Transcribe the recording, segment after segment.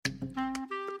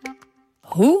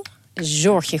Hoe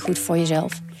zorg je goed voor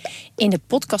jezelf? In de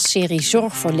podcastserie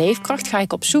Zorg voor Leefkracht ga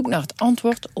ik op zoek naar het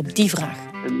antwoord op die vraag.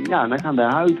 Ja, dan gaan de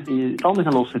huid in je tanden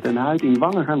gaan loszetten en de huid in je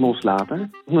wangen gaan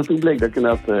loslaten. Omdat toen bleek dat ik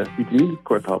inderdaad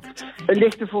vitaminetekort had. Een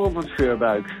lichte vorm van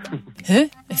scheurbuik. Een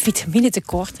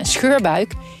vitaminetekort, een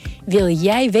scheurbuik? Wil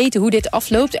jij weten hoe dit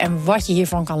afloopt en wat je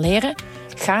hiervan kan leren?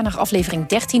 Ga naar aflevering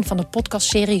 13 van de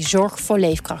podcastserie Zorg voor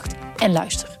Leefkracht en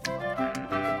luister.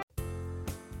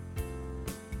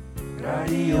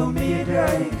 Radio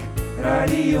Meerdijk,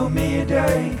 Radio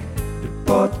Meerdijk, de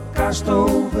podcast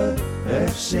over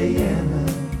FC Emmen.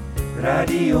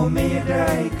 Radio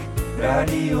Meerdijk,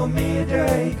 Radio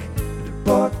Meerdijk, de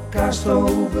podcast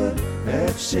over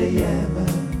FC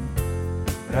Emmen.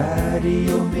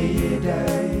 Radio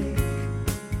Meerdijk,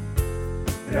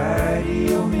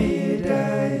 Radio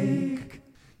Meerdijk.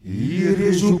 Hier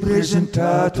is uw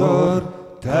presentator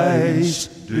Thijs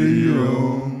de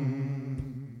Jong.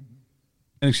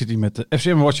 En ik zit hier met FC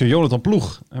Emmen-watcher Jonathan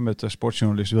Ploeg en met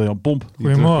sportjournalist William Pomp.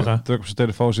 Goedemorgen. Druk op zijn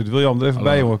telefoon zit. William, er even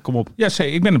bij, jongen. Kom op. Ja,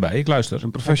 zeker. Ik ben erbij. Ik luister.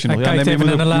 Een professional. Kijk even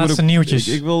naar de laatste nieuwtjes.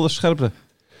 Ik wil de scherpte.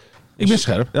 Ik ben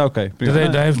scherp. Ja, oké.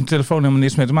 Daar heeft een telefoon helemaal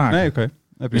niks mee te maken. Nee, oké.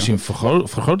 Misschien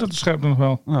vergroot dat de scherpte nog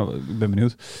wel. Nou, ik ben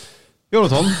benieuwd.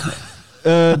 Jonathan,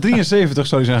 73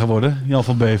 zou hij zijn geworden. Jan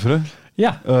van Beveren.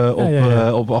 Ja.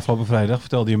 Op afgelopen vrijdag,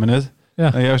 vertelde je me net.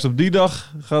 Ja. En juist op die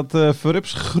dag gaat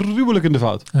Verrips gruwelijk in de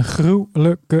fout. Een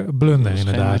gruwelijke blunder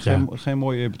inderdaad. Geen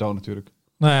mooie eerbetoon natuurlijk.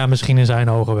 Nou ja, misschien in zijn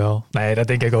ogen wel. Nee, dat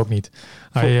denk ik ook niet.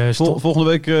 Volgende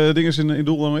week dingen in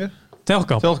doel dan weer?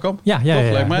 Telkamp? Ja.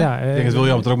 Lijkt mij. Ja, ik denk dat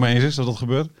William het er ook mee eens is dat dat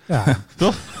gebeurt. Ja.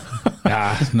 Toch?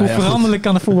 Ja, hoe veranderlijk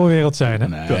kan de voetbalwereld zijn, hè?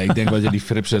 Nee, ik denk wel dat je die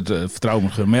Frips het vertrouwen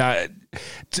moet gunnen. Maar ja,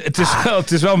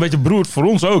 het is wel een beetje beroerd voor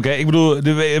ons ook. Hè? Ik bedoel,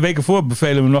 de weken voor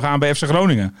bevelen we nog aan bij FC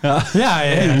Groningen. Ja,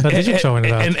 dat is ook zo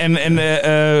inderdaad.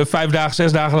 En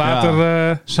 6 dagen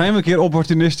later... Zijn we een keer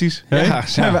opportunistisch? Ja,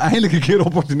 zijn we eindelijk een keer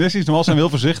opportunistisch? Normaal zijn we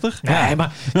heel voorzichtig. Nee,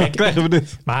 maar kijk, krijgen we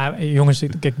dit. Maar jongens,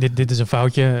 kijk, dit is een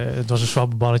foutje. Het was een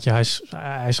zwabbenballetje.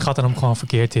 Hij schatte hem gewoon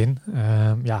verkeerd in.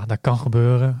 Ja, dat kan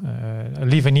gebeuren.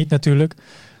 Liever niet natuurlijk.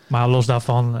 Maar los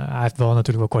daarvan, hij heeft wel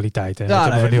natuurlijk wel kwaliteit. Hè? Dat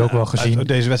hebben we nu ook wel gezien.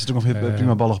 Deze wedstrijd nog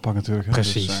prima ballen gepakt natuurlijk. Hè?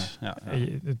 Precies. Dus,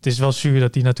 Het is wel zuur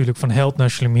dat hij natuurlijk van held naar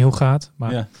Schlemiel gaat.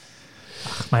 Maar,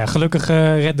 maar ja, gelukkig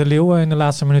redt de Leeuw in de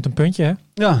laatste minuut een puntje. Hè?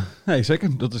 Ja, nee,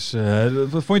 zeker. Dat is,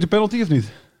 vond je het een penalty of niet?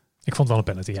 Ik vond het wel een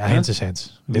penalty. Ja, hands is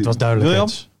hands. Dit was duidelijk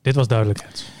hands. Dit was duidelijk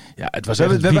hands. Ja, het was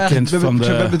echt het weekend van de...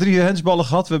 We hebben 3 handsballen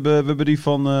gehad. We hebben die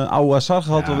van Oude Assar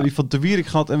gehad. We hebben die van Te Wierik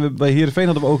gehad. En bij Heerenveen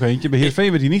hadden we ook eentje. Bij Heerenveen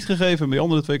werd die niet gegeven. Bij de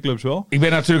andere 2 clubs wel. Ik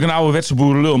ben natuurlijk een ouderwetse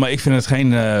boerenlul. Maar ik vind het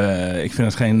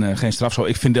geen strafschop.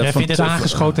 Ik vind dat van het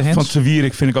aangeschoten hands? Van Te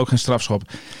Wierik vind ik ook geen strafschop.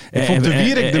 Ik vond Te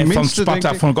Wierik de minste, van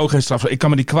Sparta vond ik ook geen strafschop. Ik kan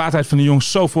me die kwaadheid van die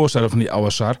jongens zo voorstellen van die Oude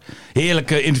Assar.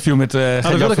 Heerlijk interview met Gert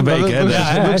van Beek.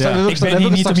 Ik ben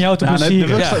hier niet om jou te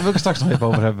plezieren. Daar wil ik straks nog even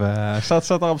over hebben. Staat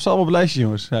allemaal op het lijstje,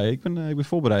 jongens. Ik ben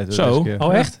voorbereid. Zo?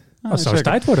 Oh, echt? Dat zou eens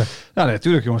tijd worden. Ja,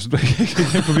 natuurlijk, jongens.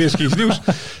 Ik probeer eens iets nieuws.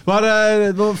 Maar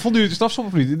vonden jullie het strafschop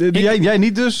of niet? Jij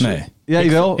niet dus? Nee. Jij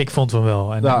wel? Ik vond hem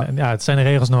wel. En het zijn de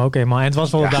regels nou ook eenmaal. En het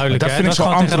was wel duidelijk. Dat vind ik zo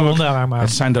ambtelijk. Maar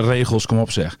het zijn de regels, kom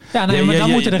op zeg. Ja, nee, maar dan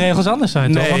moeten de regels anders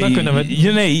zijn, toch? Want dan kunnen we...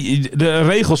 Nee, de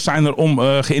regels zijn er om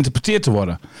geïnterpreteerd te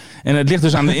worden. En het ligt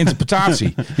dus aan de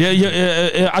interpretatie.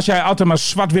 Als jij altijd maar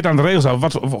zwart-wit aan de regels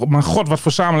houdt, mijn god, wat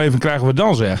voor samenleving krijgen we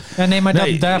dan, zeg? Ja, nee,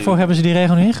 maar daarvoor hebben ze die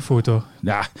regel nu ingevoerd, toch?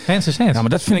 Ja. Hands is hands. Ja, maar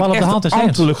dat vind ik echt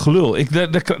ambtelijk gelul.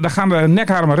 Daar gaan de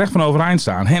nekharmen recht van overeind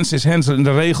staan. Hands is hands en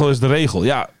de regel is de regel.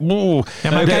 Ja,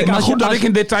 maar kijk, goed dat ik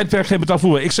in dit tijdperk geen betaald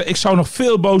voetbal. Ik zou nog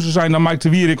veel bozer zijn dan Mike de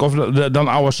Wierik of dan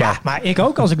Oude Assar. Ja, maar ik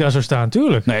ook als ik daar zou staan,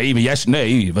 natuurlijk. Nee,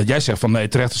 maar wat jij zegt van nee,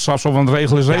 terecht is strafschop, want de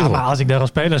regel is regel. Ja, maar als ik daar als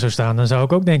speler zou staan, dan zou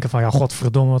ik ook denken van ja,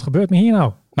 godverdomme, wat gebeurt me hier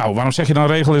nou? Nou, waarom zeg je dan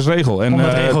regel is regel? En,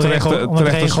 omdat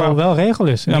regel wel regel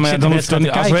is. Ja, maar dan als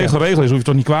regel is, hoef je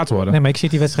toch niet kwaad te worden? Nee, maar ik zit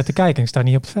die wedstrijd te kijken en ik sta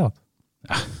niet op het veld.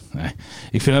 Ja, nee.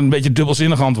 Ik vind het een beetje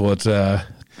dubbelzinnig antwoord.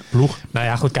 Ploeg. Nou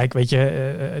ja, goed, kijk, weet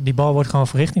je, die bal wordt gewoon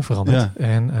van richting veranderd. Ja.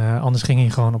 En anders ging hij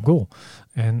gewoon op goal.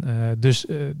 En dus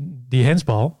die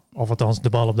handsbal, of althans de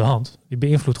bal op de hand, die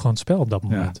beïnvloedt gewoon het spel op dat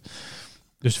moment. Ja.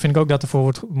 Dus vind ik ook dat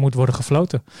ervoor moet worden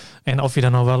gefloten. En of je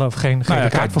daar nou wel of geen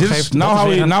kaart voor geeft. Nou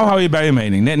hou je bij je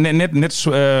mening. Net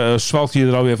zwalkt je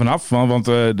er alweer vanaf.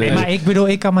 Maar ik bedoel,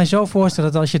 ik kan me zo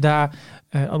voorstellen dat als je daar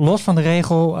Los van de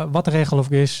regel, wat de regel ook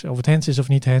is, of het hands is of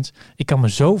niet hands. Ik kan me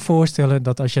zo voorstellen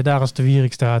dat als je daar als de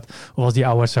Wierik staat, of als die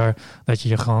Ouassar, dat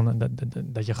je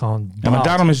gewoon Ja, maar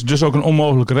daarom is het dus ook een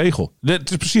onmogelijke regel.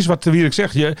 Het is precies wat de Wierik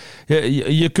zegt.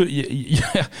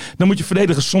 Dan moet je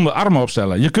verdedigers zonder armen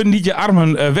opstellen. Je kunt niet je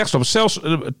armen wegstoppen. Zelfs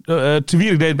de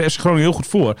Wierik deed bij FC Groningen heel goed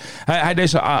voor. Hij deed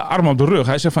zijn armen op de rug.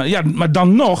 Hij zei van, ja, maar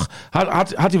dan nog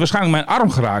had hij waarschijnlijk mijn arm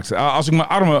geraakt. Als ik mijn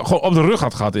armen gewoon op de rug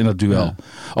had gehad in dat duel. Ja.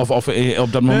 Of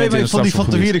op dat moment. Nee, maar ik vond die van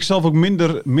de Wierik zelf ook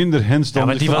minder hands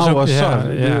dan die van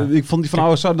Ouassar. Ik vond die van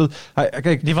Ouassar...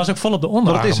 Kijk, die was ook vol op de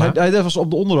onderarm. Hij was op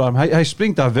de onderarm. Hij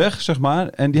springt daar weg, zeg maar.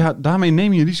 En daarmee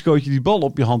neem je een risico dat je die bal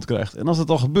op je hand krijgt. En als dat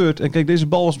al gebeurt... En kijk, deze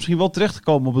bal was misschien wel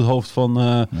terechtgekomen op het hoofd van...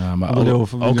 maar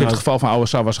ook in het geval van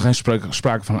Ouassar was er geen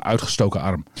sprake van een uitgestoken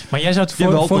arm. Maar jij zou het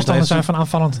voorstander zijn van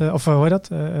aanvallend...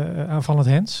 aanvallend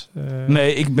hands?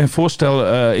 Nee, ik ben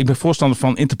voorstander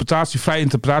van vrije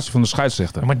interpretatie van de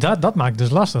scheidsrechter. Maar dat maakt dus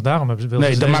lastig. Daarom hebben ze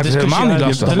dat maakt het helemaal niet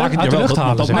lastig. Uit de lucht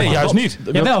halen. Nee, juist niet.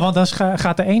 Jawel, want dan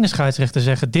gaat de ene scheidsrechter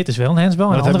zeggen... dit is wel een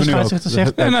handsbal. En de andere scheidsrechter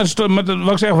zegt...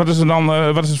 Wat is er dan?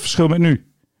 Wat is het verschil met nu?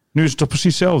 Nu is het toch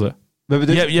precies hetzelfde?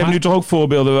 Je hebt nu toch ook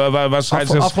voorbeelden waar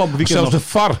scheidsrechters... Zelfs de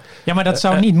VAR. Ja, maar dat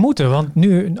zou niet moeten. Want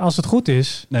nu, als het goed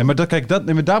is... Nee, maar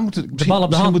daar moet de bal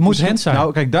op de hand moet hand zijn.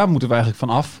 Nou, kijk, daar moeten we eigenlijk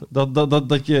van af.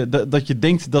 Dat je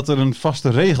denkt dat er een vaste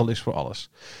regel is voor alles.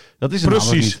 Dat is het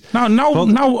precies.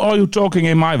 Now are you talking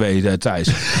in my way, Thijs.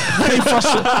 Geen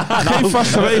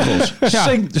vaste regels. Ja.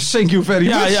 Thank you very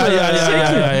much.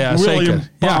 Ja, William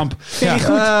Pamp.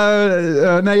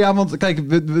 Ja, want kijk,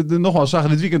 we zagen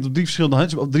dit weekend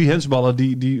op 3 handsballen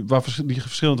die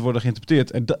verschillend worden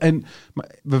geïnterpreteerd. Maar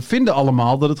we vinden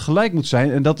allemaal dat het gelijk moet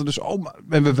zijn. En dat er dus,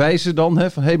 en we wijzen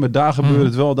dan van, maar daar gebeurt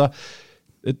het wel, daar...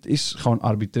 Het is gewoon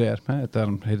arbitrair. Hè?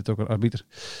 Daarom heet het ook een arbiter.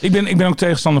 Ik ben ook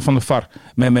tegenstander van de VAR.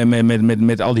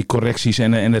 Met al die correcties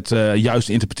en het juist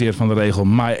interpreteren van de regel.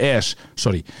 My ass.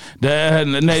 Sorry.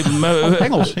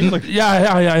 Engels, heerlijk.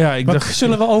 Ja.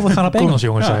 Zullen we overgaan op Engels,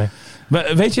 jongens? Ja.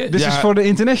 Weet je, dit is voor de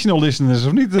international listeners,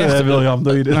 of niet, William?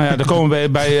 Doe je dit? Nou ja, daar komen we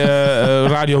bij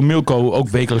Radio Milko ook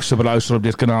wekelijks te beluisteren op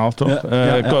dit kanaal, toch?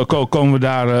 Komen we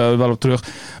daar wel op terug.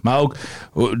 Maar ook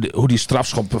hoe die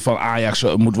strafschop van Ajax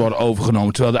moet worden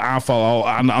overgenomen, terwijl de aanval al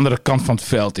aan de andere kant van het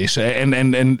veld is.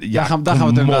 Daar gaan we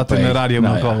het inderdaad in Radio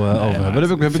Milko over hebben. Dat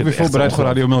heb ik weer voorbereid voor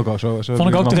Radio Milko. Zo vond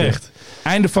ik ook terecht.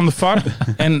 Einde van de VAR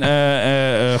en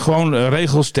gewoon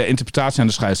regels ter interpretatie aan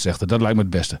de scheidsrechter. Dat lijkt me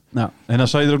het beste. Nou, en dan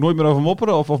zal je er ook nooit meer over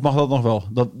mopperen? Of mag dat nog wel?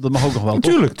 Dat mag ook nog wel,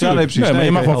 Tuurlijk. Ja, nee, precies. Maar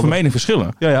je mag wel van mening verschillen.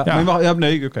 Oké.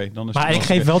 Maar ik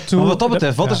geef wel toe... Maar wat dat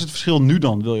betreft, wat is het verschil nu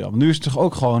dan, William? Nu is het toch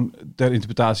ook gewoon ter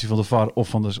interpretatie van de VAR of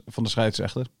van de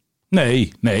scheidsrechter?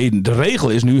 Nee, de regel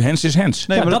is nu hands is hands.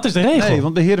 Nee, maar dat is de regel. Nee,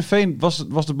 want bij Heerenveen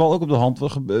was de bal ook op de hand.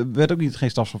 Werd ook geen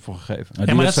strafschop voor gegeven.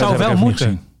 Ja, maar dat zou wel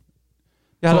moeten.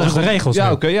 Ja, volgens de regels.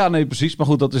 Ja, oké. Precies. Maar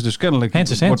goed, dat is dus kennelijk...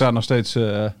 Hands is hands. Wordt daar nog steeds...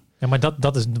 Ja, maar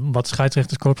dat is wat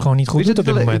scheidsrechterskorps gewoon niet goed doet op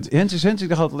dit moment. Hands is hands. Ik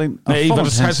dacht alleen... Nee, wat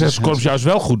het scheidsrechterskorps juist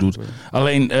wel goed doet.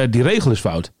 Alleen die regel is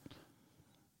fout.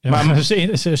 Ja, maar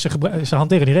ze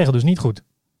hanteren die regel dus niet goed.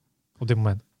 Op dit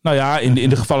moment. Nou ja, in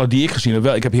de gevallen die ik gezien heb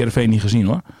wel. Ik heb Heerenveen niet gezien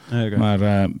hoor. Okay. Maar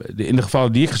in de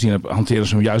gevallen die ik gezien heb, hanteren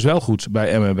ze hem juist wel goed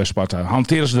bij Emmen, bij Sparta.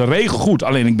 Hanteren ze de regel goed,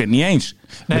 alleen ik ben het niet eens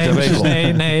met de regel.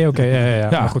 Nee, oké. Ja.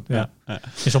 Maar goed, ja.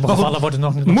 In sommige gevallen wordt het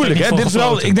nog moeilijk, hè? Dit is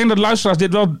wel, ik denk dat luisteraars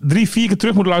dit wel 3-4 keer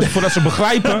terug moeten luisteren voordat ze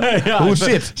begrijpen hoe het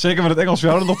zit. Zeker met het Engels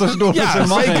jou er nog tussendoor. Ja,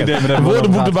 zeker.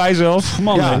 Woordenboek erbij zelf.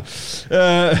 Man, ja.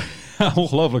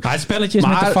 Ongelooflijk. Maar het spelletje is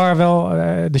met de VAR wel...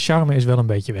 de charme is wel een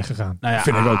beetje weggegaan. Nou ja,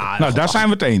 vind ik ook. Nou, daar zijn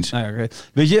we het eens. Nou ja, okay.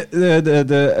 Weet je,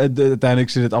 uiteindelijk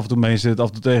zit het af en toe mee, zit het af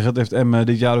en toe tegen. Het heeft Emmen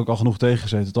dit jaar ook al genoeg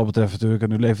tegengezeten. Wat dat betreft natuurlijk. En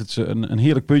nu levert ze een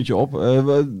heerlijk puntje op.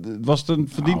 Was het een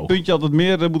verdiend puntje? Had het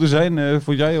meer moeten zijn,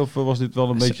 vond jij? Of was dit wel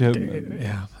een beetje...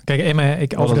 Ja. Kijk,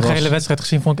 Emmen, over de gehele wedstrijd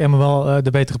gezien vond ik Emmen wel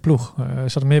de betere ploeg. Ze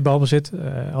hadden meer balbezit.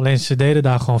 Alleen ze deden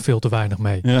daar gewoon veel te weinig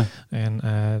mee. Ja. En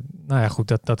nou ja, goed,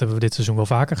 dat hebben we dit seizoen wel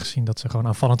vaker gezien. Dat ze gewoon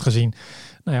aanvallend gezien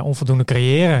onvoldoende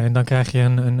creëren. En dan krijg je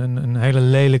een hele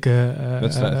lelijke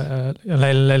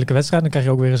wedstrijd. Dan krijg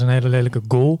je ook weer eens een hele lelijke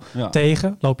goal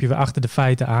tegen. Loop je weer achter de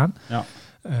feiten aan. Ja.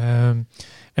 En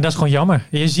dat is gewoon jammer.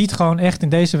 Je ziet gewoon echt in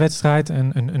deze wedstrijd...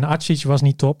 Een Acic was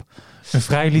niet top. Een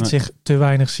Vrij liet zich te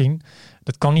weinig zien.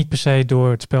 Dat kan niet per se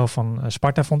door het spel van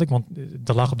Sparta, vond ik. Want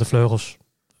er lag op de vleugels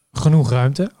genoeg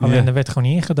ruimte. Alleen er werd gewoon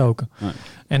niet ingedoken. Nee.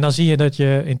 En dan zie je dat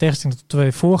je in tegenstelling tot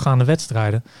 2 voorgaande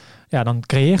wedstrijden... Ja, dan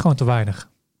creëer je gewoon te weinig.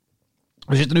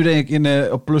 We zitten nu denk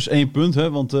ik op plus 1 punt.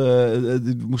 Hè? Want er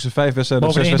moesten 5 wedstrijden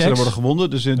of 6 wedstrijden worden gewonnen.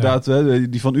 Dus inderdaad,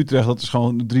 die van Utrecht, dat is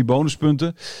gewoon 3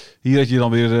 bonuspunten. Hier had je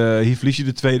dan weer, hier verlies je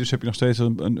de 2. Dus heb je nog steeds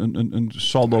een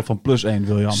saldo van plus 1,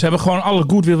 William. Ze hebben gewoon alle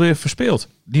goodwill weer verspeeld.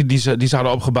 Die ze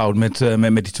hadden opgebouwd met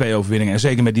die 2 overwinningen. En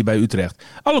zeker met die bij Utrecht.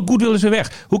 Alle goodwill is weer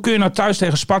weg. Hoe kun je nou thuis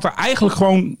tegen Sparta eigenlijk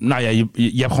gewoon... Nou ja,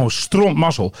 je hebt gewoon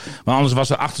strontmazzel. Maar anders was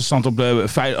de achterstand op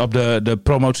de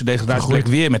promotie-degradatieplek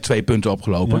weer met 2 punten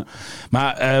opgelopen. Ja.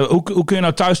 Maar hoe kun je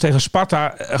nou thuis tegen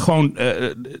Sparta gewoon...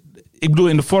 ik bedoel,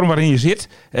 in de vorm waarin je zit.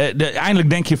 Eindelijk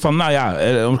denk je van, nou ja,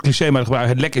 om het cliché maar te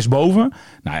gebruiken, het lek is boven.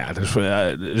 Nou ja, dat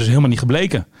is helemaal niet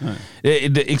gebleken.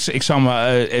 Nee. Ik zou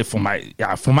me,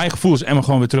 voor mijn gevoel is Emmen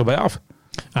gewoon weer terug bij af.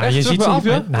 Je ziet af,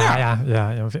 ja?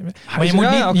 Maar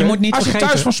je moet niet als vergeten...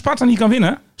 je thuis van Sparta niet kan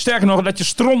winnen, sterker nog, dat je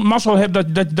strontmazzel hebt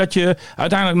dat je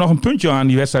uiteindelijk nog een puntje aan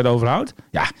die wedstrijd overhoudt.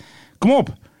 Ja, kom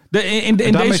op. In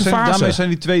deze fase. Daarmee zijn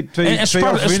die twee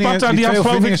Sparta, die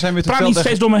overwinningen zijn weer te praat niet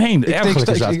steeds door me heen.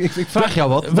 Ik vraag jou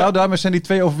wat. Nou, daarmee zijn die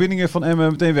 2 overwinningen van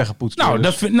Emmen meteen weggepoetst.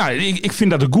 Ik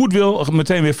vind dat de goodwill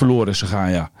meteen weer verloren is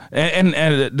gegaan, ja.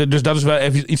 Dus dat is wel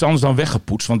even iets anders dan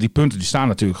weggepoetst. Want die punten die staan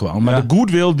natuurlijk gewoon. Maar de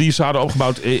goodwill die ze hadden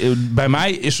opgebouwd, bij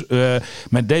mij is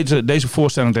met deze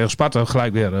voorstelling tegen Sparta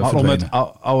gelijk weer verdwenen. Om met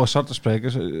oude Sar te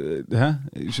spreken.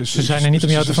 Ze zijn er niet om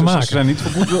jou te vermaken.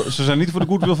 Ze zijn niet voor de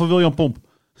goodwill van William Pomp.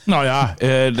 Nou ja,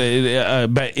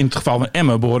 in het geval van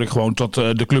Emmen behoor ik gewoon tot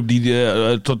de club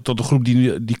tot de groep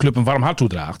die club een warm hart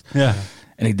toedraagt. Ja.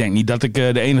 En ik denk niet dat ik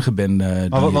de enige ben.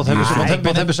 Maar wat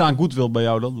hebben ze aan goodwill bij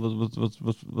jou dan?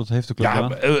 Wat heeft de club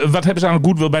aan? Wat hebben ze aan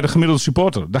goodwill bij de gemiddelde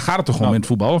supporter? Daar gaat het toch gewoon in het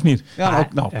voetbal, of niet? Ja,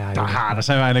 daar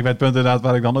zijn we eigenlijk bij het punt inderdaad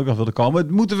waar ik dan ook nog wilde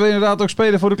komen. Moeten we inderdaad ook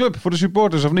spelen voor de club, voor de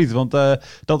supporters of niet? Want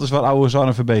dat is waar oude Zar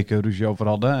en Verbeek ruzie over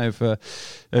hadden.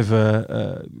 Even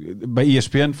bij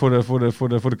ESPN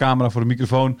voor de camera, voor de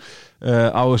microfoon.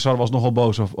 Oude Sar was nogal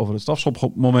boos over het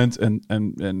strafschopmoment.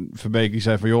 En Verbeek die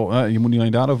zei van, joh, je moet niet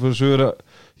alleen daarover zeuren.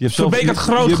 Je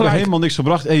hebt helemaal niks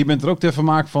gebracht. En je bent er ook ter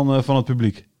vermaak van het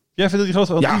publiek. Jij vindt dat die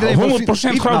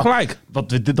groot... 100% groot gelijk.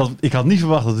 Ik had niet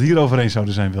verwacht dat we het hier over eens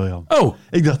zouden zijn, William. Oh.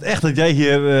 Ik dacht echt dat jij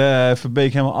hier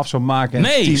Verbeek helemaal af zou maken. En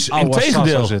nee, in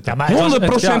tegendeel. Ja,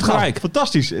 100% gelijk.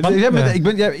 Fantastisch. Jij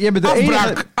bent de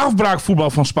enige... Afbraakvoetbal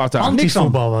van Sparta.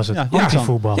 Antivoetbal was het. Ja.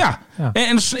 Antivoetbal. Ja.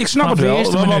 En ik snap het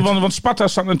wel. Want Sparta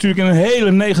staat natuurlijk in een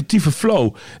hele negatieve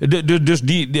flow. Dus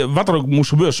wat er ook moest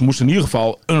gebeuren, ze moesten in ieder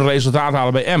geval een resultaat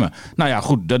halen bij Emmen. Nou ja,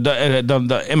 goed.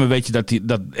 Dan Emmen weet je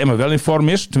dat Emmen wel in vorm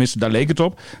is. Tenminste, daar leek het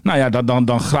op. Nou ja,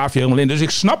 dan graaf je helemaal in. Dus ik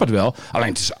snap het wel. Alleen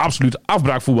het is absoluut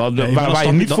afbraakvoetbal. Waar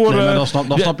je niet voor... Dan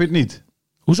snap je het niet.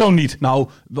 Hoezo niet? Nou,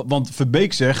 want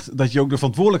Verbeek zegt dat je ook de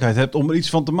verantwoordelijkheid hebt om er iets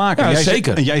van te maken. Ja,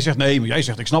 zeker. En jij zegt nee, maar jij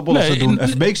zegt ik snap wel dat ze het doen. En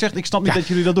Verbeek zegt ik snap niet dat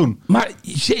jullie dat doen. Maar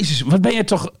jezus, wat ben je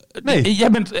toch... Nee.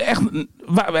 Jij bent echt...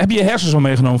 Heb je je hersens al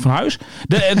meegenomen van huis?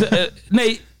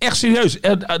 Nee, echt serieus.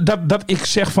 Dat ik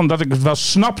zeg van dat ik het wel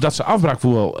snap dat ze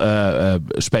afbraakvoetbal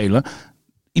spelen.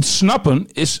 Iets snappen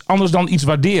is anders dan iets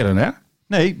waarderen, hè?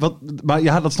 Nee, maar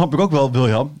ja, dat snap ik ook wel,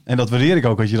 William. En dat waardeer ik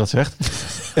ook als je dat zegt.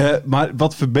 Maar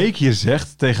wat Verbeek hier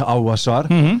zegt tegen Ouassar...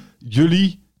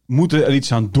 Jullie moeten er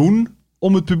iets aan doen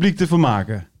om het publiek te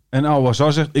vermaken. En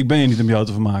Ouassar zegt, ik ben je niet om jou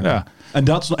te vermaken. Ja. En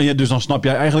dus dan snap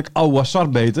jij eigenlijk Ouassar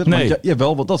beter. Nee.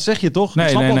 Jawel, want dat zeg je toch? Nee,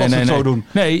 ik snap wel dat ze het zo doen.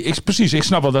 Nee, precies. Ik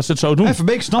snap wel dat ze het zo doen. En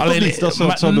Verbeek snapt het niet dat ze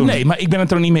het zo doen. Nee, maar ik ben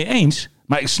het er niet mee eens.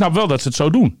 Maar ik snap wel dat ze het zo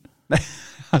doen. Nee.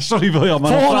 Sorry William,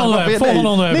 maar volgende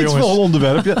onderwerp, niks volgende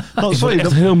onderwerp. Ja, sorry,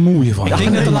 echt heel moe hiervan. Ik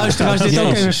denk dat de luisteraars dit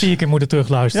ook even 4 keer moeten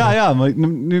terugluisteren. Ja, maar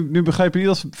nu begrijp je niet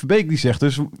dat Verbeek die zegt.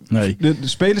 Dus nee. De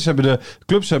spelers hebben de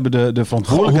clubs hebben de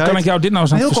verantwoordelijkheid. Hoe kan ik jou dit nou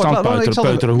eens aan het verstand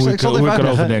peuteren hoe ik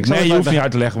erover denk? Nee, je hoeft niet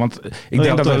uit te leggen, want ik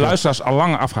denk dat de luisteraars al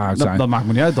lang afgehaakt zijn. Dat maakt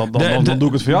me niet uit, dan doe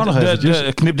ik het voor jou nog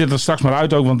eventjes. Knip dit er straks maar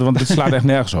uit ook, want dit slaat echt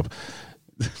nergens op.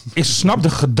 Ik snap de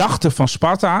gedachte van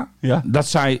Sparta dat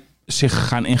zij zich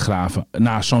gaan ingraven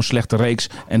na zo'n slechte reeks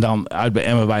en dan uit bij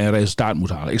Emmen waar je een resultaat moet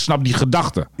halen. Ik snap die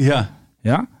gedachte.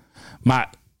 Ja? Maar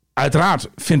uiteraard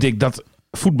vind ik dat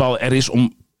voetbal er is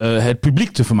om het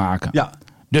publiek te vermaken. Ja.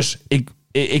 Dus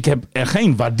ik heb er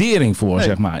geen waardering voor,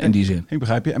 zeg maar, in die zin. Ik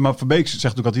begrijp je. Maar Verbeek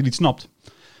zegt ook dat hij niet snapt.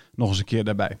 Nog eens een keer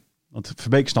daarbij. Want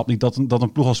Verbeek snapt niet dat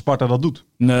een ploeg als Sparta dat doet.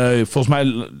 Nee, volgens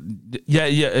mij...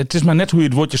 het is maar net hoe je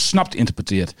het woordje snapt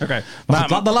interpreteert. Oké. Maar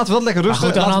dan laten we dat lekker rusten.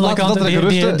 Goed, aan de andere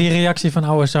kant, die reactie van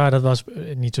Ouassar, dat was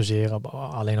niet zozeer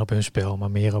alleen op hun spel,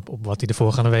 maar meer op wat hij de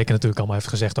voorgaande weken natuurlijk allemaal heeft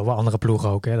gezegd over andere ploegen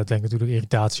ook. Hè. Dat brengt natuurlijk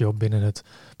irritatie op binnen het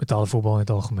betaalde voetbal in het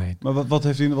algemeen. Maar wat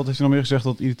heeft hij nog meer gezegd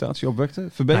dat irritatie opwekte?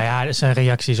 Verbeek? Nou ja, er zijn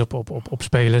reacties op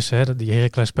spelers. Hè. Die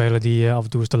Heracles-speler die af en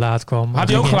toe eens te laat kwam. Had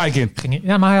hij ook gelijk in?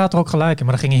 Maar hij had er ook gelijk in.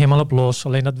 Maar dan ging hij helemaal op los.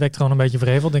 Alleen dat wekt gewoon een beetje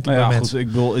vrevel, denk ik, bij mensen. Goed,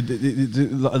 ik bedoel,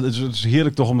 het is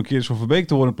heerlijk toch om een keer zo'n Verbeek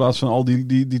te horen in plaats van al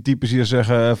die types die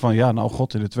zeggen van in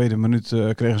de tweede minuut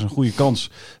kregen ze een goede kans.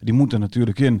 Die moeten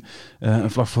natuurlijk in.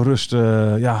 En vlak voor rust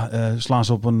slaan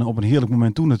ze op een heerlijk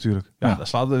moment toe natuurlijk. Ja, daar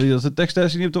slaat de tekst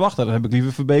is niet op te wachten. Dan heb ik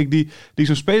liever Verbeek die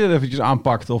zo'n speler eventjes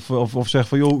aanpakt of zegt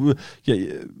van 100%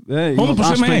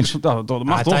 mee eens. Dat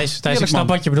mag toch? Thijs, ik snap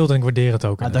wat je bedoelt en ik waardeer het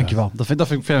ook. Dankjewel. Dat vind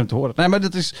ik fijn om te horen. Nee, maar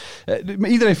dat is...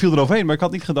 iedereen viel eroverheen, maar ik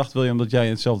had niet gedacht, William, dat jij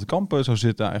in hetzelfde kamp zou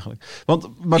zitten eigenlijk.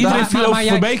 Maar iedereen viel over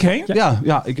Verbeek heen?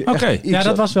 Ja.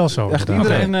 Dat was wel zo. Echt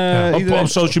iedereen... Op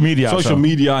social media. Social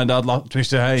media, inderdaad.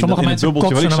 Tenminste, hij in het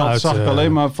bubbeltje waar ik zag ik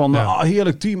alleen maar van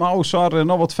heerlijk team, Sar, en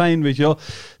wat fijn, weet je wel.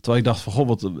 Terwijl ik dacht van, goh,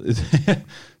 wat...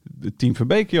 Team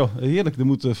Verbeek, joh. Heerlijk, er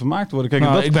moet vermaakt worden.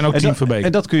 Kijk, ik ben ook Team Verbeek.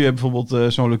 En dat kun je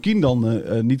bijvoorbeeld zo'n Lukien dan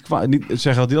niet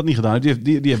zeggen dat hij dat niet gedaan heeft.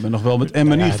 Die hebben nog wel met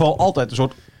Emmen in ieder geval altijd een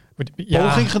soort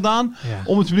poging gedaan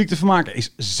om het publiek te vermaken.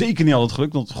 Is zeker niet altijd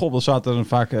gelukt, want dan zaten er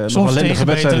vaak nog ellendige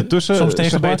wedstrijden tussen. Soms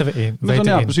tegen beter in.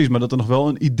 Precies, maar dat er nog wel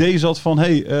een idee zat van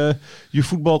je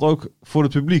voetbalt ook voor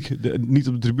het publiek. Niet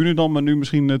op de tribune dan, maar nu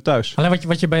misschien thuis. Alleen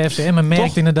wat je bij FCM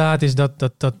merkt inderdaad is dat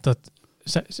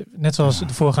net zoals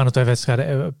de voorgaande 2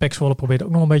 wedstrijden, PEC Zwolle probeert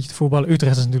ook nog een beetje te voetballen.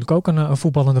 Utrecht is natuurlijk ook een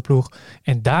voetballende ploeg.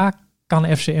 En daar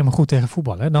kan FCM goed tegen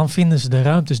voetballen. Dan vinden ze de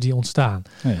ruimtes die ontstaan.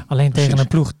 Ja, alleen tegen een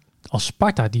ploeg als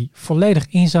Sparta, die volledig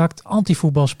inzakt,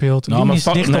 antivoetbal speelt. Maar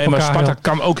Sparta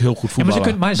kan ook heel goed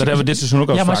voetballen. Dat hebben we dit seizoen ook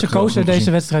al vaak. Maar ze kozen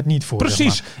deze wedstrijd niet voor.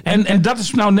 Precies. Zeg maar. En dat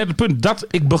is nou net het punt. Dat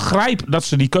ik begrijp dat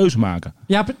ze die keuze maken.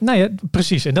 Ja,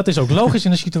 precies. En dat is ook logisch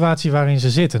in de situatie waarin ze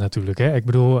zitten natuurlijk. Hè. Ik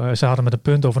bedoel, ze hadden met een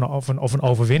punt of een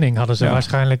overwinning hadden ze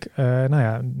waarschijnlijk...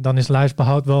 dan is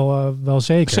lijfsbehoud wel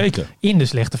zeker. Zeker. In de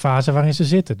slechte fase waarin ze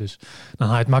zitten. Dus dan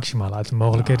haal je het maximaal uit de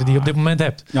mogelijkheden die je op dit moment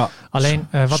hebt. Ja. Alleen,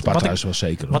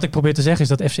 wat ik probeer te zeggen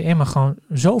is dat FCM er gewoon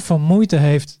zoveel moeite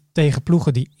heeft tegen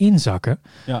ploegen die inzakken.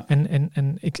 Ja.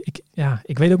 En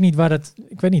ik weet ook niet waar dat...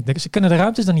 Ik weet niet, ze kunnen de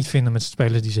ruimtes dan niet vinden met de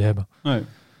spelers die ze hebben. Nee.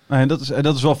 En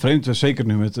dat is wel vreemd, zeker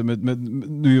nu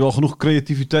nu je wel genoeg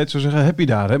creativiteit zou zeggen, heb je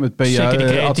daar. Hè? Met PA,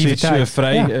 Atsic,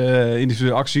 vrij,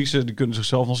 individuele acties, die kunnen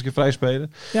zichzelf nog eens een keer vrij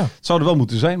spelen. Ja. Het zou er wel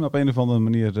moeten zijn, maar op een of andere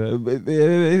manier...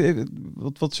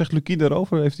 wat zegt Lukien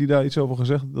daarover? Heeft hij daar iets over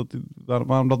gezegd?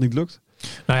 Waarom dat niet lukt?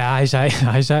 Nou ja,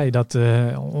 hij zei dat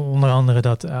onder andere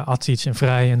dat Atsic en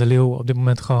Vrij en de Leeuw op dit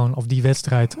moment gewoon, of die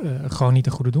wedstrijd, gewoon niet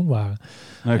te goede doen waren.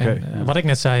 Okay, wat ik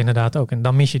net zei inderdaad ook. En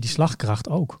dan mis je die slagkracht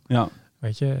ook. Ja.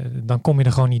 Weet je, dan kom je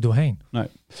er gewoon niet doorheen. Nee.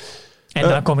 En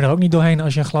dan kom je er ook niet doorheen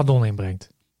als je een gladon inbrengt.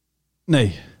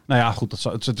 Nee. Nou ja, goed.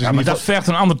 Dat vergt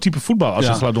een ander type voetbal als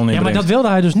je gladon inbrengt. Ja, maar dat wilde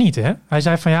hij dus niet. Hè? Hij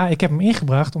zei van ik heb hem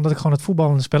ingebracht omdat ik gewoon het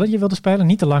voetballende spelletje wilde spelen.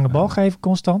 Niet de lange bal geven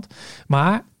constant.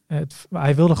 Maar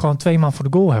hij wilde gewoon 2 man voor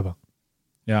de goal hebben.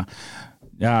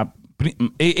 Ja.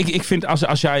 Ik vind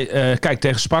als jij kijkt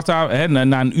tegen Sparta,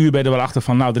 na een uur ben je er wel achter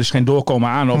van er is geen doorkomen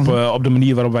aan op de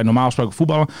manier waarop wij normaal gesproken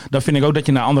voetballen. Dan vind ik ook dat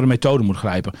je naar andere methoden moet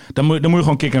grijpen. Dan moet je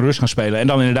gewoon kick en rust gaan spelen. En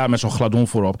dan inderdaad met zo'n gladon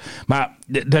voorop. Maar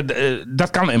dat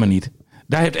kan Emmen niet.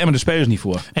 Daar heeft Emmen de spelers niet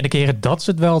voor. En de keren dat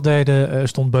ze het wel deden,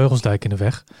 stond Beugelsdijk in de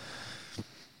weg.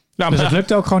 Dus dat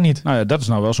lukte ook gewoon niet. Nou ja, dat is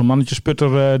nou wel zo'n mannetje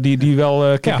sputter die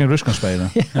wel kick en rust kan spelen.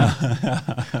 Ja.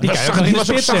 Die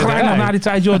was ook zagrijnig na die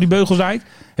tijd, joh, die Beugelsdijk.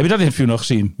 Heb je dat interview nog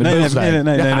gezien? Nee.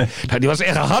 Nou, die was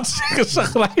echt hartstikke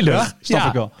zagrijnig. Snap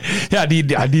ik wel. Ja,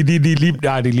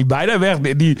 die liep bijna weg.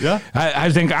 Hij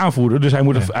is denk ik aanvoerder, dus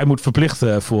hij moet verplicht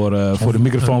voor de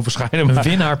microfoon verschijnen. Een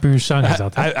winnaar puur zang is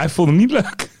dat. Hij vond hem niet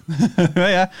leuk.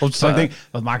 Ik denk,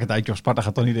 wat maakt het uit, joh? Sparta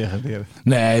gaat toch niet degraderen?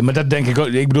 Nee, maar dat denk ik ook.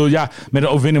 Ik bedoel, met een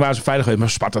overwinning waren ze veilig geweest,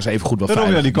 maar Sparta is even goed wel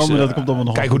veilig. Ja, dat komt allemaal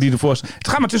nog. Kijk hoe die ervoor is. Het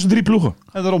gaat maar tussen 3 ploegen.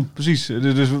 Ja, daarom, precies.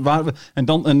 En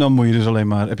dan moet je dus alleen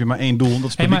maar, heb je maar 1 doel, dat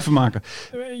is publiek vermaken.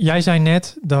 Jij zei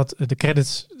net dat de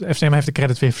credits, FCM heeft de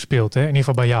credits weer verspeeld, hè? In ieder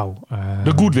geval bij jou.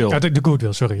 De goodwill. De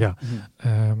goodwill, sorry, ja.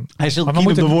 Hij is heel keen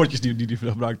op de woordjes die hij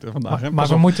gebruikte vandaag. Maar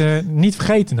we moeten niet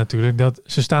vergeten natuurlijk dat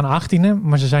ze staan 18e,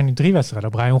 maar ze zijn nu 3 wedstrijden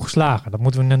op rij ongeslagen. Dat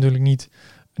moeten we natuurlijk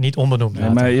niet onbenoemd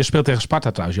laten. Maar je speelt tegen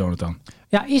Sparta trouwens, Jonathan.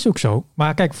 Ja, is ook zo.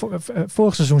 Maar kijk,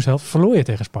 vorig seizoen zelf verloor je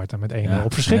tegen Sparta met 1-0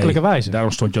 op verschrikkelijke wijze.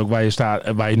 Daarom stond je ook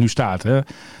waar je nu staat. Hè?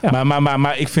 Ja.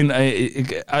 Maar ik vind,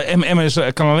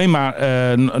 Emmen kan alleen maar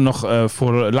nog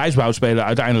voor lijstbouw spelen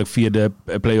uiteindelijk via de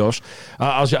play-offs.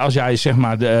 Als jij zeg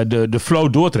maar de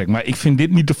flow doortrekt. Maar ik vind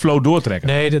dit niet de flow doortrekken.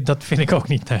 Nee, dat vind ik ook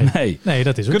niet. Nee,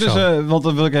 dat is ook zo. Want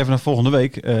dan wil ik even naar volgende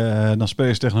week. Dan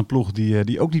spelen ze tegen een ploeg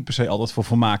die ook niet per se altijd voor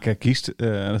vermaak kiest.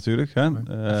 Natuurlijk. Hè?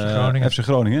 FC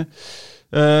Groningen.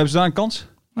 Hebben ze daar een kans?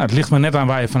 Nou, het ligt maar net aan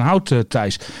waar je van houdt,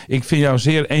 Thijs. Ik vind jou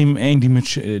zeer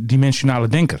eendimensionale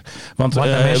denker. Want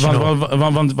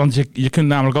je kunt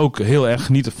namelijk ook heel erg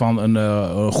genieten van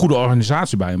een goede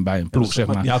organisatie bij een ploeg, zeg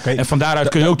maar. Ja, okay. En van daaruit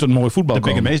kun je ook tot mooi voetbal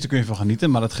komen. Daar meeste kun je van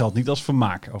genieten, maar dat geldt niet als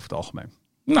vermaak over het algemeen.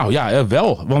 Nou ja,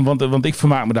 wel. Want ik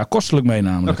vermaak me daar kostelijk mee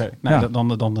namelijk. Oké,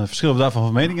 dan verschillen we daarvan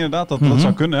van mening inderdaad. Dat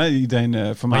zou kunnen. Hè. Iedereen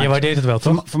vermaakt. Maar je waardeert het wel,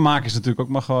 toch? Vermaak is natuurlijk ook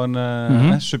maar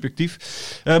gewoon subjectief.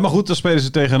 Maar goed, dan spelen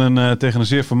ze tegen een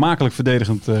zeer vermakelijk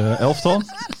verdedigend elftal.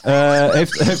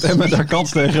 Heeft Emmen daar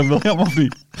kans tegen, William, of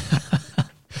niet?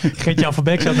 Gert-Jan van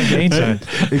Beek zou het met je eens zijn.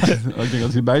 Ik denk dat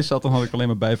hij erbij zat, dan had ik alleen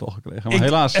maar bijval gekregen. Maar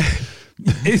helaas.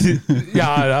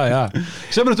 Ja.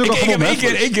 Ze hebben natuurlijk al gewonnen.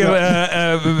 Eén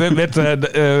keer met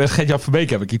Gert-Jan van Beek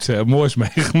heb ik iets moois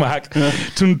meegemaakt. Ja.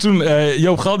 Toen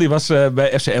Joop Galdi was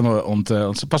bij FC Emmen,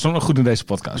 pas ook nog goed in deze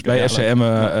podcast, bij FC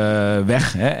Emmen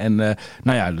weg. Hè? En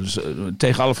dus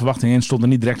tegen alle verwachtingen in stond er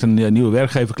niet direct een nieuwe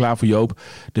werkgever klaar voor Joop.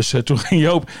 Dus toen ging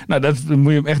Joop, dat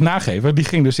moet je hem echt nageven, die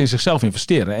ging dus in zichzelf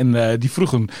investeren. En die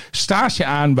vroeg een stage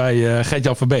aan bij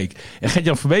Gert-Jan van Beek. En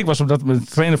Gert-Jan van Beek was op dat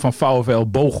moment trainer van VfL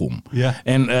Bochum. Ja.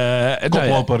 En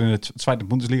koploper in het Tweede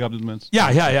Bundesliga op dit moment.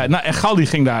 Ja. Nou, en Galdi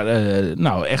ging daar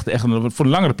echt voor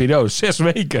een langere periode, 6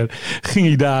 weken, ging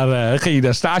hij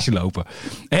daar stage lopen.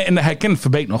 En hij kent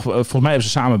Verbeek nog. Volgens mij hebben ze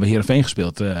samen bij Heerenveen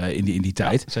gespeeld in die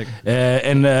tijd. Ja, zeker.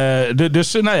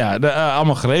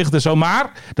 Allemaal geregeld en zo.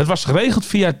 Maar dat was geregeld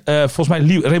via volgens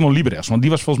mij Raymond Libres. Want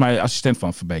die was volgens mij assistent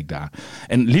van Verbeek daar.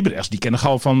 En Libres, die kende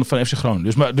Gal van FC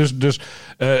Groningen. Dus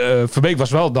Verbeek was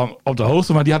wel dan op de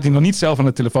hoogte, maar die had hij nog niet zelf aan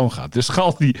de telefoon gehad. Dus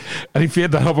Gal die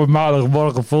arriveert daar op een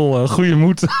maandagmorgen vol goede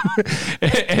moed.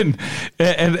 en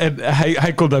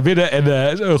hij komt daar binnen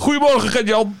en goedemorgen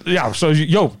Gert-Jan. Ja, zoals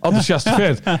Joop, enthousiaste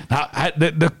vent. Nou,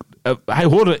 hij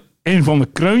hoorde een van de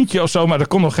kreuntje of zo, maar er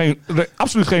kon nog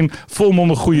absoluut geen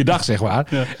volmondig goede dag, zeg maar.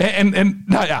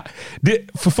 Ja.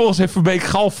 Vervolgens heeft Verbeek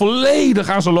Gal volledig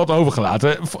aan zijn lot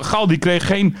overgelaten. Gal die kreeg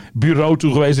geen bureau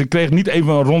toegewezen, kreeg niet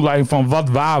even een rondleiding van wat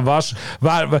waar was.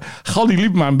 Gal die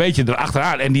liep maar een beetje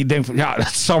erachteraan en die denkt van, ja,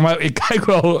 dat zal maar, ik kijk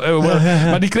wel.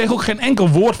 Maar die kreeg ook geen enkel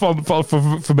woord van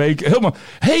Verbeek.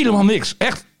 Helemaal niks.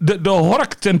 Echt. De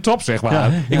hork ten top, zeg maar.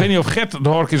 Ja. Ik weet niet of Gert de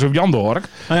hork is of Jan de hork.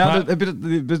 Nou ja, maar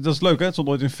dat is leuk, hè? Het stond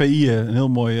ooit in VI een heel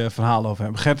mooi verhaal over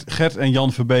hem. Gert en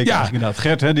Jan Verbeek, inderdaad.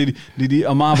 Gert, hè, die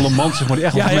amabele man, zeg maar, die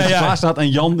echt op mensen klaar staat. En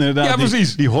Jan,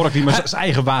 inderdaad, die hork die maar zijn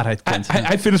eigen waarheid kent.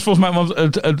 Hij vindt het volgens mij, want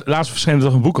het laatst verscheen er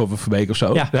toch een boek over Verbeek of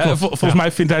zo. Ja, volgens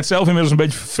mij vindt hij het zelf inmiddels een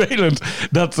beetje vervelend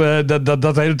dat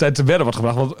de hele tijd te werden wordt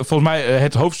gebracht. Want volgens mij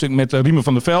het hoofdstuk met Riemen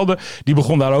van der Velde, die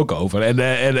begon daar ook over. En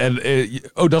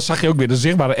dat zag je ook weer, de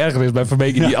zichtbare ergernis bij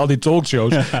Verbeek in al die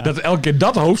talkshows. Ja. Dat elke keer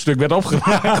dat hoofdstuk werd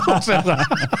opgemaakt. En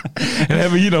dan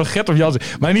hebben we hier nog Gert of Jan.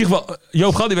 Maar in ieder geval,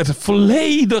 Joop Gal die werd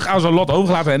volledig aan zijn lot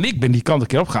overgelaten. En ik ben die kant een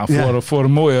keer opgegaan voor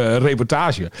een mooie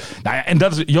reportage. Nou ja, en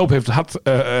dat is, Joop heeft het hard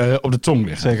op de tong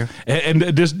liggen. Zeker.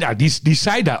 En dus die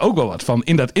zei daar ook wel wat van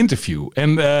in dat interview.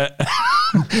 En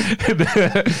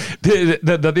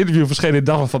dat interview verscheen in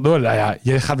Dagblad van Noorden. Nou ja,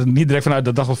 je gaat er niet direct vanuit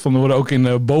dat Dagblad van Noorden ook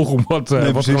in Bochum wordt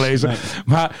gelezen. Nee.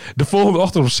 Maar de volgende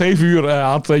ochtend om 7 uur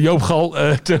had Joop Gal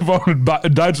een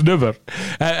Duits nummer.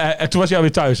 En toen was hij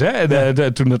alweer thuis,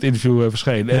 hè? Toen dat interview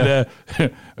verscheen. Ja.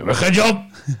 Gert-Jan,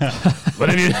 wat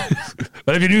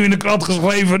heb je nu in de krant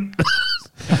geschreven?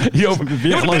 Joop,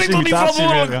 daar ben ik toch niet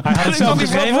verantwoordelijk? Hij had het zelf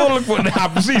verantwoordelijk voor. Ja,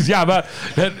 precies. Ja, maar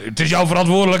het is jouw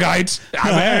verantwoordelijkheid. Ja,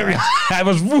 hij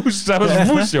was woest.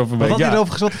 Joh. Wat had hij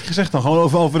erover gezegd dan?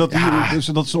 Gewoon over dat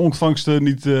zijn ontvangsten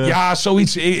niet... Ja,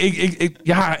 zoiets.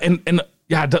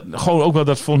 Ja, gewoon ook wel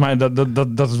dat volgens mij dat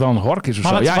het wel een hork is of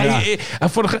zo.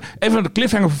 Even een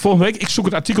cliffhanger voor volgende week. Ik zoek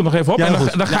het artikel nog even op en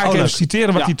dan ga ik even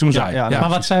citeren wat hij toen zei. Ja. Maar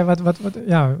wat zei... je weet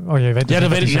het. Ja, dat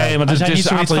weet ik. Nee, maar het is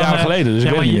een aantal jaren geleden. Dus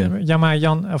maar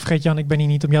Jan, of Gert-Jan, ik ben hier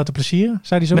niet om jou te plezieren.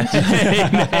 Zei hij zo? Nee.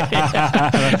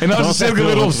 En dan is de cirkel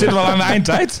weer rond. Zitten we al aan de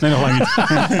eindtijd? Nee, nog lang niet.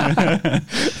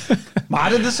 Maar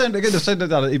dat zijn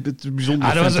het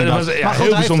bijzondere dat was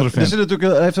heel bijzondere vent.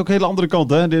 Hij heeft ook een hele andere kant.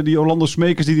 Hè? Die Orlando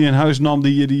Smekers die hij in huis nam.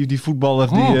 Die voetballer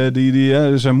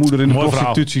die zijn moeder in de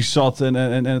prostitutie zat.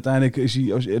 En uiteindelijk is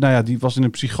hij... die was in een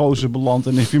psychose beland.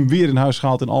 En heeft hem weer in huis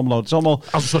gehaald in Almelo. Het is allemaal...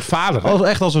 Als een soort vader.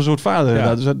 Echt als een soort vader.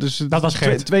 Ja. Dus dat was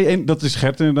Gert. Dat is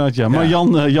Gert inderdaad, ja. Maar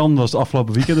Jan was de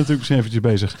afgelopen weekend natuurlijk eens eventjes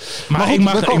bezig. Maar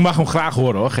ik mag hem graag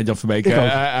horen hoor, Gert-Jan Verbeek.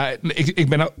 Ik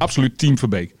ben absoluut team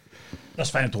Verbeek. Dat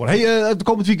is fijn om te horen. Hey,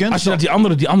 komend weekend. Als je die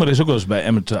andere is ook wel eens bij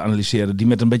Emmen te analyseren. Die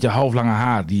met een beetje halflange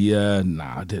haar. Die,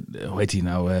 hoe heet die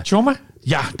nou? Tjommer?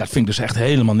 Ja, dat vind ik dus echt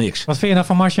helemaal niks. Wat vind je nou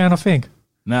van Marciano Fink?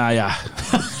 Nou ja,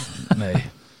 nee.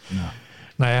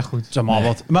 Nou ja, goed. Het is allemaal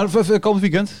wat. Maar komend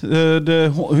weekend.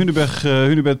 De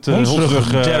Hunebed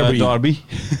Holsbrug derby.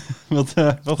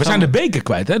 We zijn de beker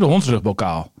kwijt, hè? De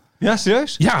hondsrugbokaal. Ja,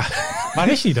 serieus? Ja. Waar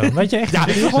is hij dan? Weet je echt?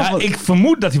 Ik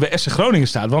vermoed dat hij bij FC Groningen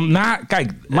staat. Want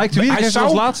kijk, Mike de Wierik heeft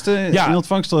als laatste in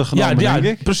ontvangst genomen, denk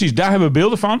ik. Precies. Daar hebben we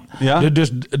beelden van. Ja.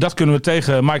 Dus dat kunnen we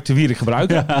tegen Mike de Wierik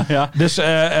gebruiken. Ja. Dus,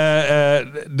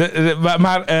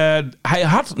 maar hij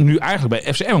had nu eigenlijk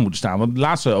bij FC Emmen moeten staan. Want de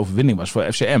laatste overwinning was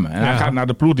voor FC Emmen. En hij gaat naar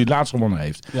de ploeg die het laatst gewonnen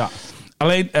heeft. Ja.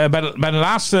 Alleen bij de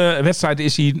laatste wedstrijd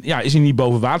is hij niet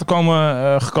boven water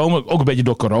gekomen. Ook een beetje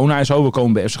door corona en zo. We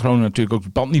komen bij FC Groningen natuurlijk ook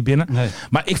het pand niet binnen. Nee.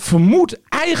 Maar ik vermoed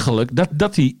eigenlijk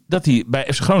dat hij bij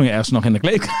FC Groningen ergens nog in de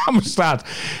kleedkamer staat.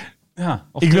 Ja,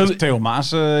 of Theo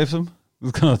Maas heeft hem.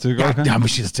 Dat kan natuurlijk ook. Ja,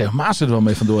 misschien dat Theo Maas er wel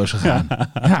mee vandoor is gegaan.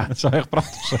 Ja. Dat zou echt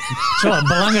prachtig zijn. Het is wel een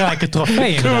belangrijke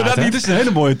trofee. Het is een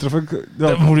hele mooie trofee.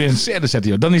 Dat moet je in het derde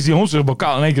zetten, joh. Dan is die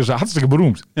hondsrugbokaal in één keer zo hartstikke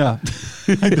beroemd. Ja.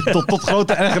 tot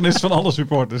grote ergernis van alle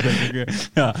supporters, denk ik.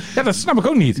 Ja, dat snap ik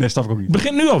ook niet. Nee, snap ik ook niet.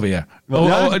 Begint nu alweer.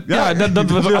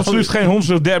 Dat we het absoluut geen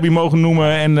hondsrugderby mogen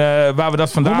noemen. En waar we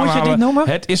dat vandaan halen. Hoe moet je dit noemen?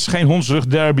 Het is geen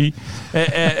hondsrugderby.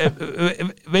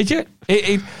 Weet je?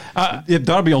 Je hebt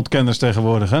derby-ontkenners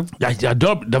tegenwoordig, hè? Ja,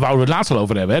 daar wouden we het laatst al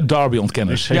over hebben, hè?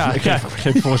 Derby-ontkenners. Ik geef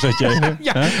een voorzetje.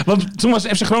 Want toen was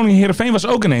FC Groningen Heerenveen was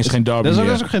ook ineens geen derby. Dat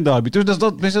is ook geen derby. Dus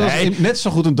dat is net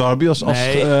zo goed een derby als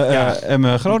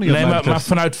Emmen Groningen. Nee, maar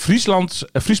vanuit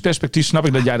Fries perspectief snap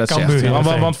ik dat jij dat zegt.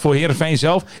 Want voor Heerenveen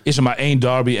zelf is er maar één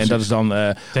derby en dat is dan...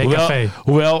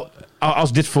 Hoewel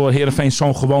als dit voor Heerenveen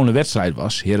zo'n gewone wedstrijd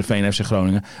was, Heerenveen FC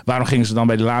Groningen, waarom gingen ze dan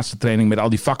bij de laatste training met al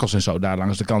die fakkels en zo daar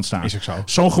langs de kant staan? Is ook zo.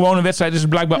 Zo'n gewone wedstrijd is het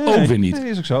blijkbaar ook weer niet.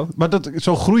 Nee, is ook zo. Maar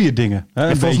zo groeien dingen.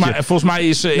 Hè, volgens mij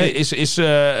is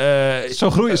zo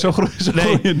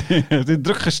groeien dingen. Het is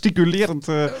druk gesticulerend.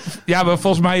 Ja, maar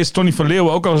volgens mij is Tony van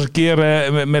Leeuwen ook al eens een keer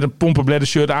met een pompenbladder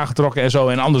shirt aangetrokken en zo.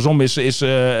 En andersom is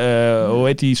hoe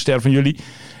heet die ster van jullie?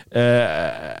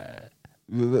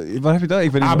 Waar heb je dat?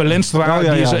 Ik weet niet. Abel Lenstra,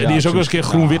 die is ook eens een keer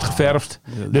groen-wit geverfd.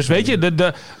 Dus weet je,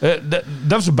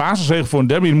 dat is de basisregel voor een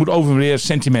derby. Er moet over weer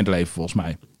sentiment leven, volgens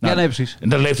mij. Nou, nee, precies. En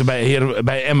dat leeft er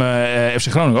bij Emmen FC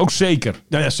Groningen ook zeker.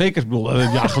 Ja, zeker. Ik bedoel,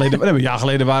 een jaar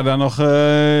geleden waren daar nog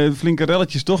flinke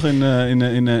relletjes toch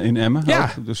in Emmen. Ja.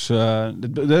 Ook. Dus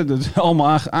dat is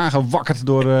allemaal aangewakkerd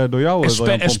door jou.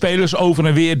 En spelers over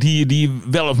en weer die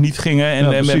wel of niet gingen.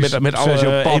 En met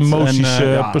alle emoties.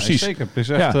 Precies. Zeker. Het is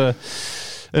echt...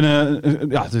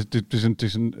 het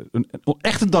is een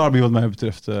echte derby wat mij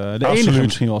betreft. De enige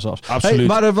misschien wel zelfs. Absoluut. Hey,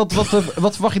 maar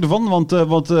wat verwacht je ervan? Want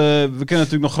we kennen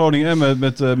natuurlijk nog Groningen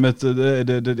met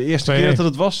de eerste keer dat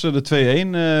het was, de 2-1.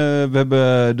 We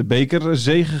hebben de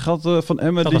bekerzege gehad van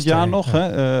Emmen dit jaar nog.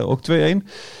 Hè? Ook 2-1.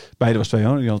 Beide was 2-0,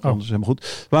 die had anders helemaal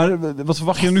goed. Maar wat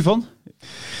verwacht je er nu van?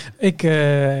 Ik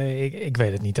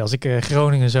weet het niet. Als ik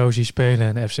Groningen zo zie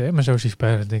spelen en FCM zo zie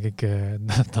spelen, denk ik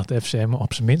dat FCM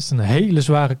op zijn minst een hele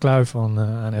zware kluif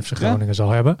aan FC Groningen zal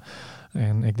hebben.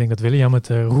 En ik denk dat William het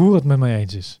roerend met mij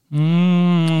eens is.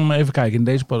 Even kijken.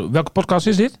 Welke podcast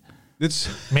is dit? Dit is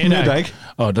Meerdijk.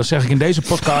 Oh, dan zeg ik in deze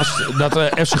podcast dat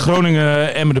FC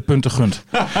Groningen Emmen de punten gunt.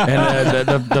 En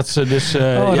dat ze dus...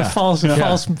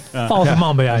 valse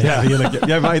man ben jij. Ja, heerlijk.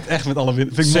 Jij waait echt met alle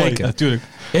wind. Vind ik zeker. Mooi, natuurlijk.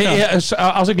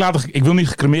 Als ik later... Ik wil niet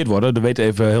gecremeerd worden. Dan weet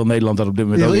even heel Nederland dat op dit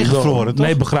moment... ingevroren, toch?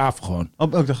 Nee, begraven gewoon.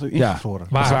 Oh, ik dacht ingevroren.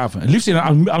 Ja, begraven. Liefst in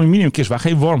een aluminiumkist waar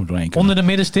geen worm doorheen kan. Onder de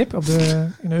middenstip?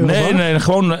 In de nee,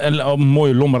 gewoon een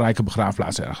mooie lommerrijke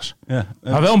begraafplaats ergens. Ja.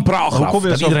 Maar wel een praalgraf,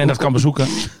 dat iedereen dat kan bezoeken.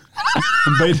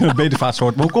 Een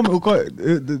bedevaartsoort. Maar hoe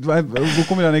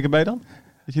kom je daar een keer bij dan?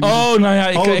 Ik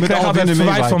krijg altijd een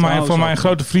verwijt van mijn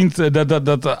grote vriend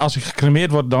dat als ik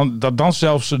gecremeerd word, dan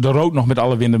zelfs de rook nog met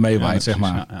alle winden meewaait, zeg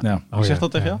maar. Ja. Wie zegt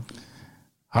dat tegen jou?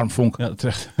 Harm Vonk. Ja,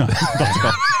 terecht.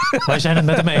 Wij zijn het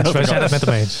met hem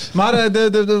eens. Maar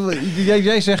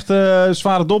jij zegt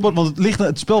zware dobber, want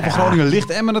het spel van Groningen ligt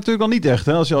Emmen natuurlijk al niet echt.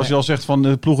 Hè? Als je al zegt van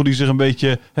de ploegen die zich een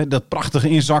beetje dat prachtige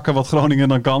inzakken wat Groningen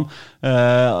dan kan.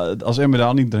 Als Emmen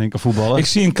daar niet doorheen kan voetballen. Ik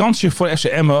zie een kansje voor FC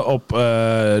Emmen op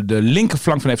de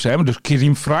linkerflank van FC Emmen. Dus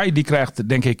Kerim Vrij, die krijgt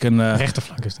denk ik een...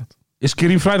 rechterflank is dat. Is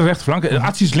Kerim Vrij de rechterflank?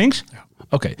 Atsis links? Ja.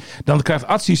 Oké, dan krijgt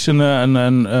Atsis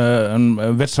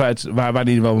een wedstrijd waar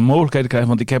hij wel mogelijkheden krijgt.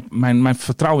 Want ik heb mijn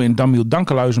vertrouwen in Damiel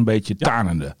Dankeluis een beetje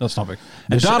tanende. Dat snap ik.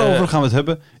 Dus, en daarover gaan we het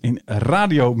hebben in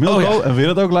Radio Milko. En wil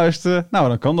je dat ook luisteren? Nou,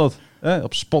 dan kan dat.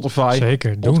 Op Spotify.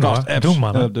 Zeker, podcast apps.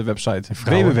 Op de website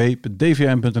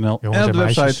www.dvm.nl. En op de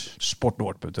website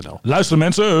sportnoord.nl. Luister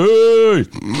mensen. Hey!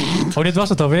 Oh, dit was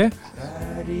het alweer?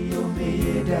 Radio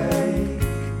Meerdijk.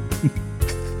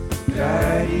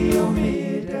 Radio Meerdijk.